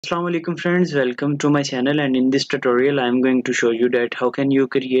Assalamu alaikum friends, welcome to my channel, and in this tutorial I am going to show you that how can you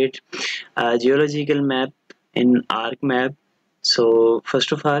create a geological map in ArcMap. So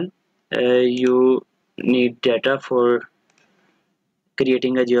first of all, you need data for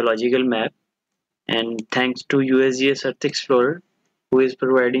creating a geological map, and thanks to USGS Earth Explorer, who is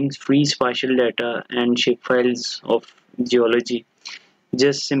providing free spatial data and shapefiles of geology.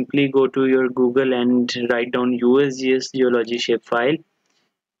 Just simply go to your Google and write down USGS geology shapefile,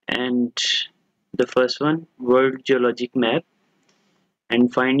 and the first one, world geologic map,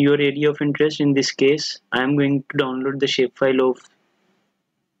 and find your area of interest. In this case I am going to download the shapefile of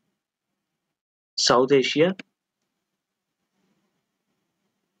South Asia.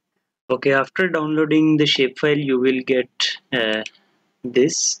 Okay, after downloading the shapefile you will get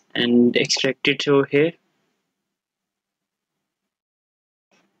this and extract it over here.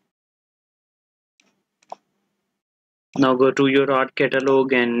 Now go to your art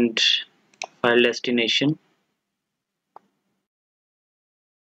catalog and file destination.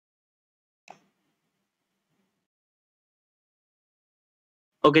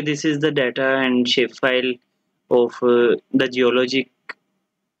 Okay, this is the data and shapefile of the geologic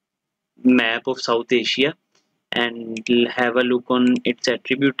map of South Asia, and we'll have a look on its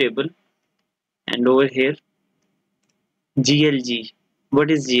attribute table. And over here, GLG. What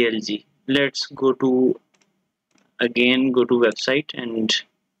is GLG? Let's go to website and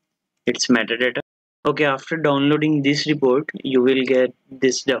its metadata. Okay, after downloading this report, you will get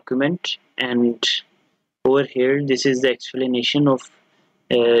this document, and over here, this is the explanation of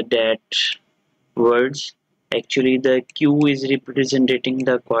that words. Actually, the Q is representing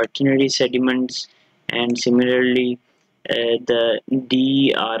the quaternary sediments, and similarly, the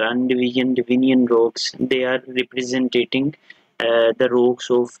D are undivision Devonian rocks. They are representing the rocks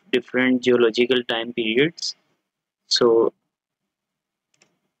of different geological time periods. So,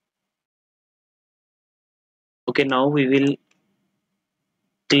 okay, now we will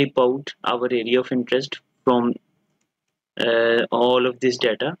clip out our area of interest from all of this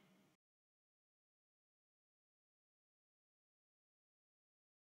data.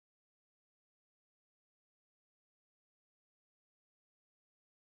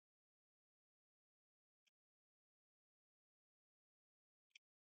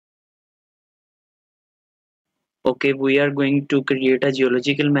 Okay, we are going to create a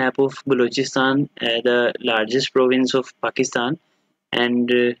geological map of Balochistan, the largest province of Pakistan.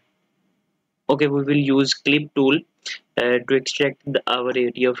 And okay, we will use clip tool to extract our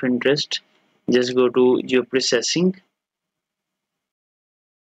area of interest. Just go to geoprocessing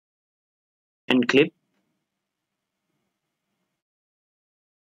and clip.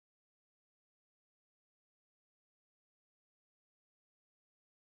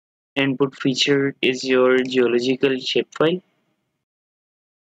 Input feature is your geological shapefile,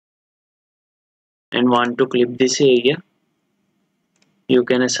 and want to clip this area. You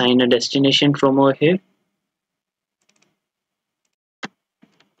can assign a destination from over here.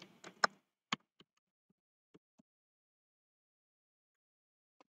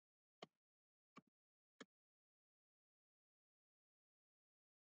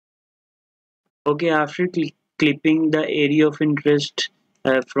 Okay, after clipping the area of interest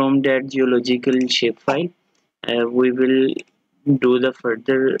from that geological shapefile, we will do the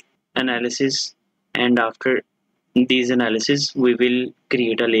further analysis, and after these analysis we will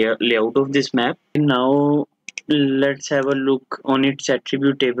create a layout of this map. Now let's have a look on its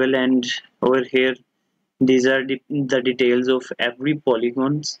attribute table, and over here these are the details of every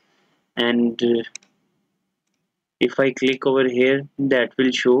polygons, and if I click over here that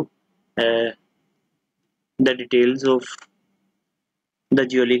will show uh, the details of the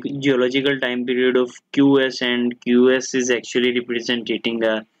geological time period of QS, and QS is actually representing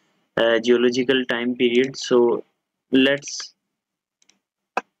a geological time period. So let's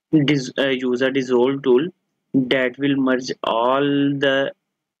use a dissolve tool that will merge all the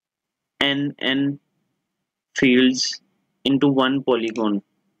NN fields into one polygon.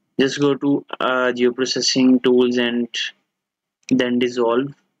 Just go to geoprocessing tools and then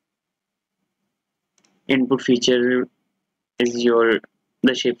dissolve. Input feature is your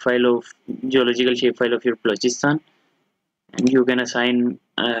the shapefile of geological shapefile of your Balochistan, and you can assign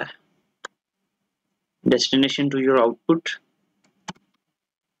a destination to your output.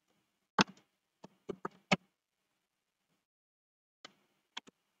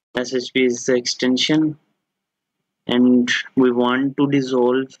 SHP is the extension, and we want to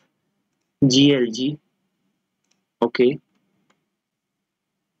dissolve GLG. Okay,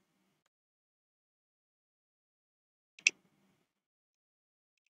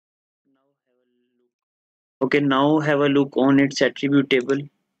 okay, now have a look on its attribute table.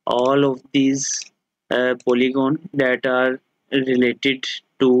 all of these polygon that are related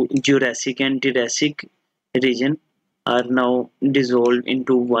to Jurassic and Triassic region are now dissolved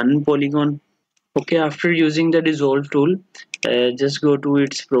into one polygon. Okay, after using the dissolve tool, just go to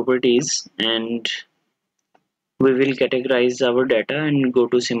its properties and we will categorize our data and go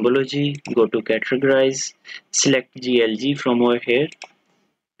to symbology, go to categorize, select GLG from over here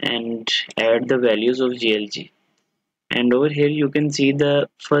and add the values of GLG. And over here you can see the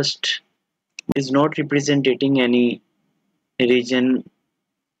first is not representing any region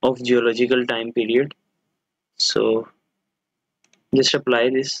of geological time period. So just apply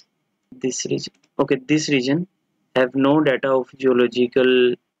this region. Okay, this region have no data of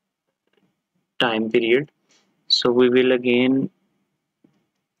geological time period. So we will again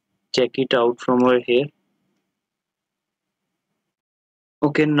check it out from over here.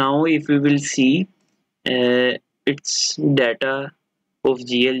 Okay, now if we will see its data of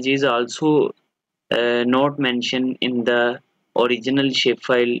GLG is also not mentioned in the original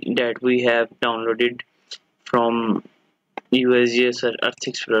shapefile that we have downloaded from USGS or Earth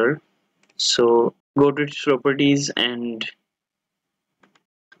Explorer. So go to its properties and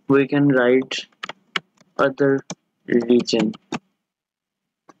we can write other region.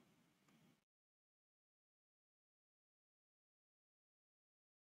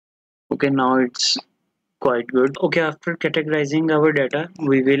 Okay, now it's quite good. Okay, after categorizing our data,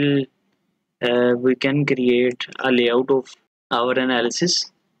 we can create a layout of our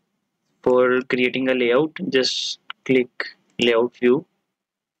analysis. For creating a layout, just click layout view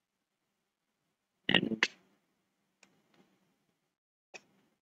and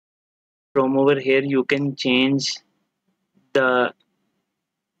from over here you can change the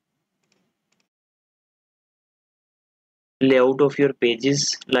layout of your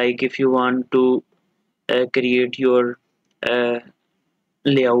pages. Like if you want to create your uh,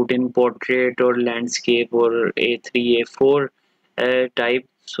 layout in portrait or landscape or A3 A4 type,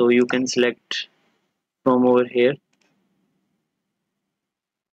 so you can select from over here.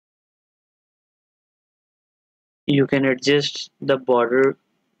 You can adjust the border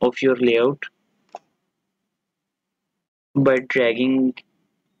of your layout by dragging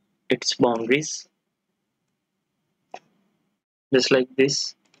its boundaries just like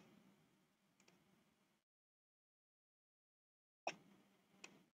this.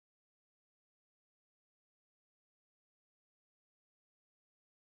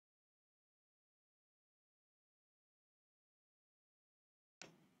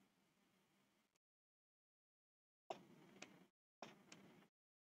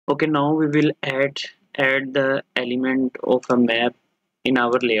 Okay, now we will add the element of a map in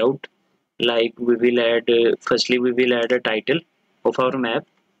our layout. Like we will add firstly we will add a title of our map.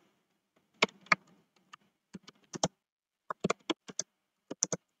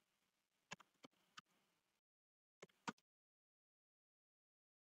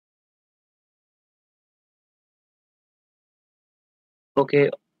 Okay,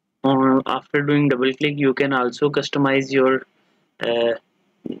 after doing double click you can also customize your uh,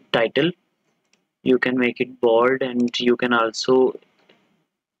 title. You can make it bold and you can also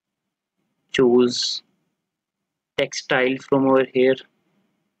choose text style from over here.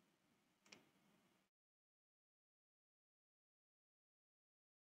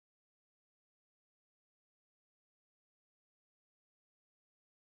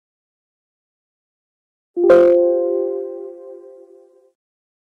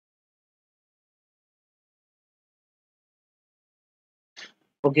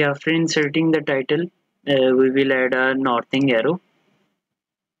 Okay, after inserting the title, we will add a northing arrow.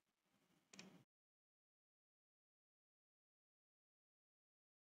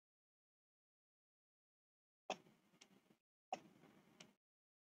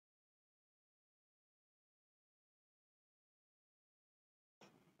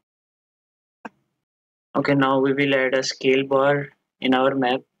 Okay, now we will add a scale bar in our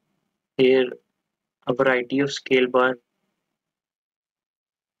map. Here, a variety of scale bar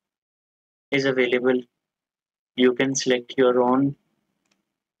is available. You can select your own.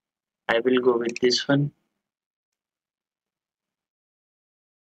 I will go with this one.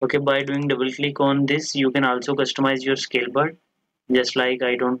 Okay, by doing double click on this, you can also customize your scale bar. Just like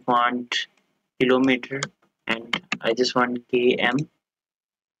I don't want kilometer and I just want km.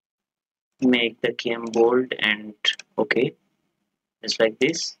 Make the km bold and okay, just like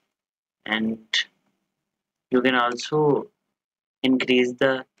this. And you can also increase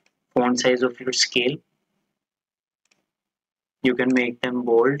the font size of your scale. You can make them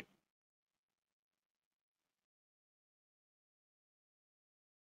bold.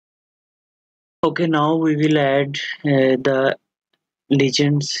 Okay, now we will add the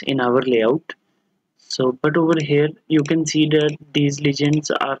legends in our layout. So, but over here you can see that these legends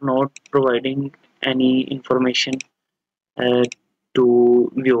are not providing any information uh,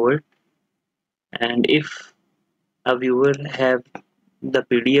 to viewer, and if a viewer have the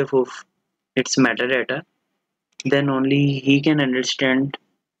PDF of its metadata, then only he can understand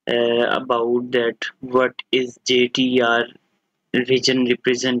about that what is JTR region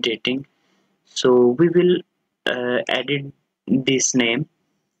representing. So we will edit this name.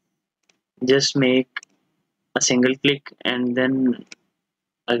 Just make a single click and then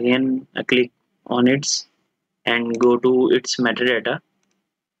again a click on its and go to its metadata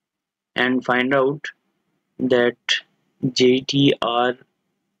and find out that JTR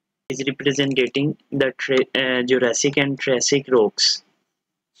is representing the Jurassic and Triassic rocks.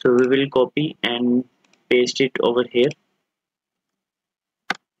 So we will copy and paste it over here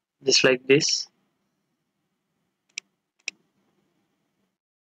just like this,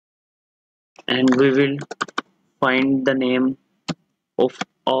 and we will find the name of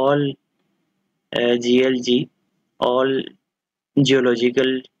all GLG, all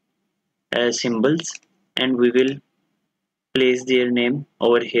geological symbols, and we will place their name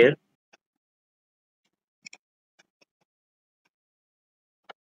over here.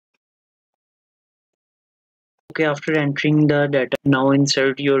 Okay, after entering the data, now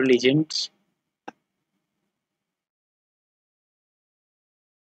insert your legends.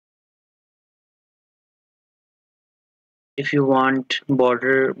 If you want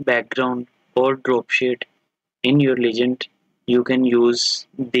border, background, or drop shade in your legend, you can use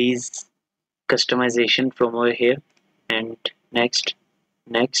these customization from over here, and next,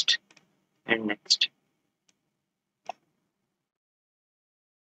 next, and next.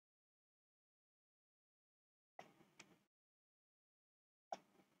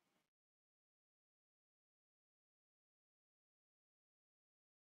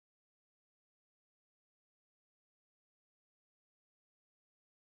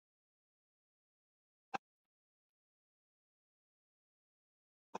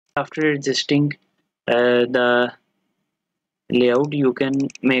 After adjusting the layout, you can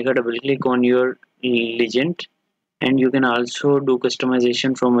make a double click on your legend, and you can also do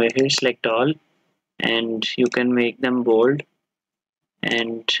customization from over here. Select all, and you can make them bold.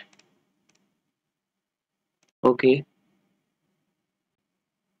 And okay,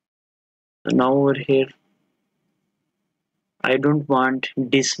 now over here I don't want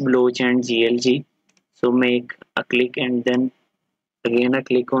this bloch and GLG, so make a click and then again a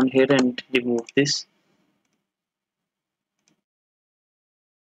click on here and remove this.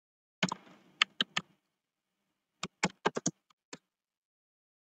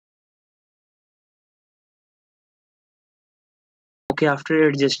 Okay, after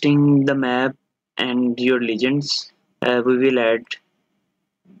adjusting the map and your legends, we will add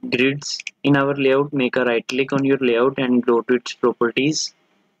grids in our layout. Make a right click on your layout and go to its properties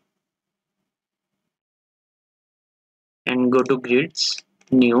and go to grids,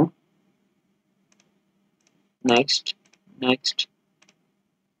 new, next, next.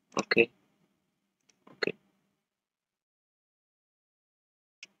 Okay, okay,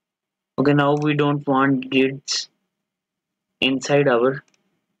 okay. Now we don't want grids inside our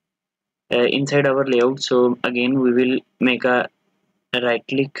layout, so again we will make a right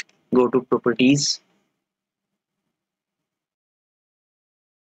click, go to properties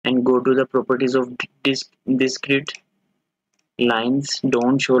and go to the properties of this grid. Lines,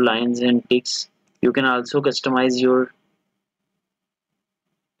 don't show lines and ticks. You can also customize your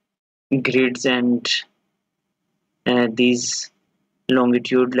grids and these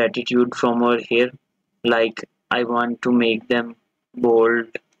longitude, latitude from over here. Like I want to make them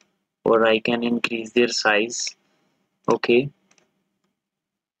bold, or I can increase their size. Okay,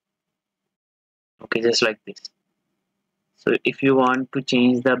 okay, just like this. So if you want to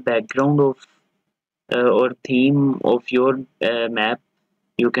change the background of or theme of your map,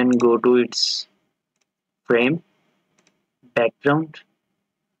 you can go to its frame, background,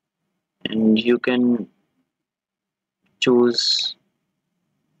 and you can choose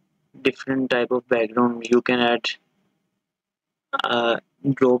different type of background. You can add a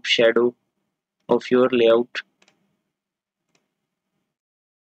drop shadow of your layout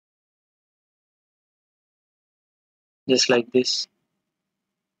just like this.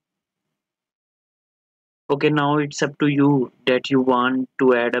 Okay, now it's up to you that you want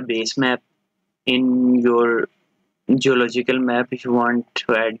to add a base map in your geological map. If you want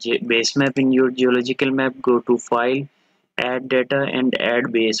to add base map in your geological map, go to file, add data, and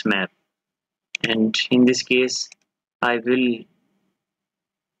add base map. And in this case I will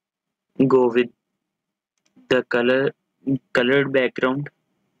go with the color colored background.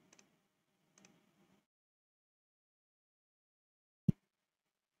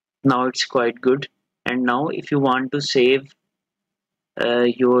 Now it's quite good. And now if you want to save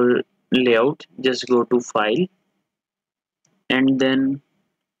your layout, just go to file and then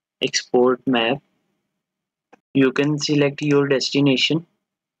export map. You can select your destination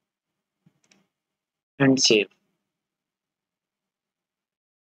and save.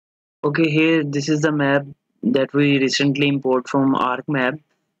 Okay, here this is the map that we recently import from ArcMap,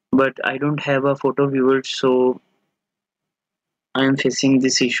 but I don't have a photo viewer, so I am facing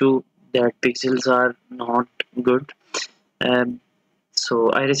this issue that pixels are not good. Um,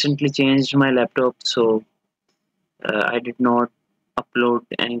 so I recently changed my laptop, so I did not upload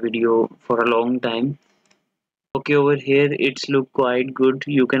any video for a long time. Okay, over here it's look quite good.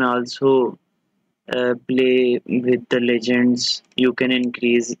 You can also play with the legends. You can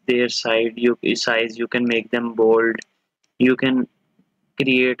increase their size. You can make them bold. You can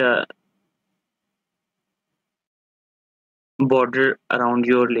create a border around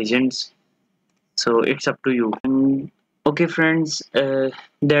your legends. So it's up to you. And okay, friends,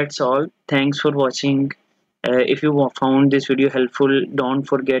 that's all. Thanks for watching. If you found this video helpful, don't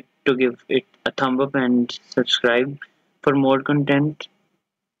forget to give it a thumb up and subscribe for more content.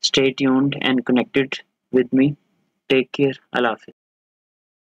 Stay tuned and connected with me. Take care. Allah Hafiz.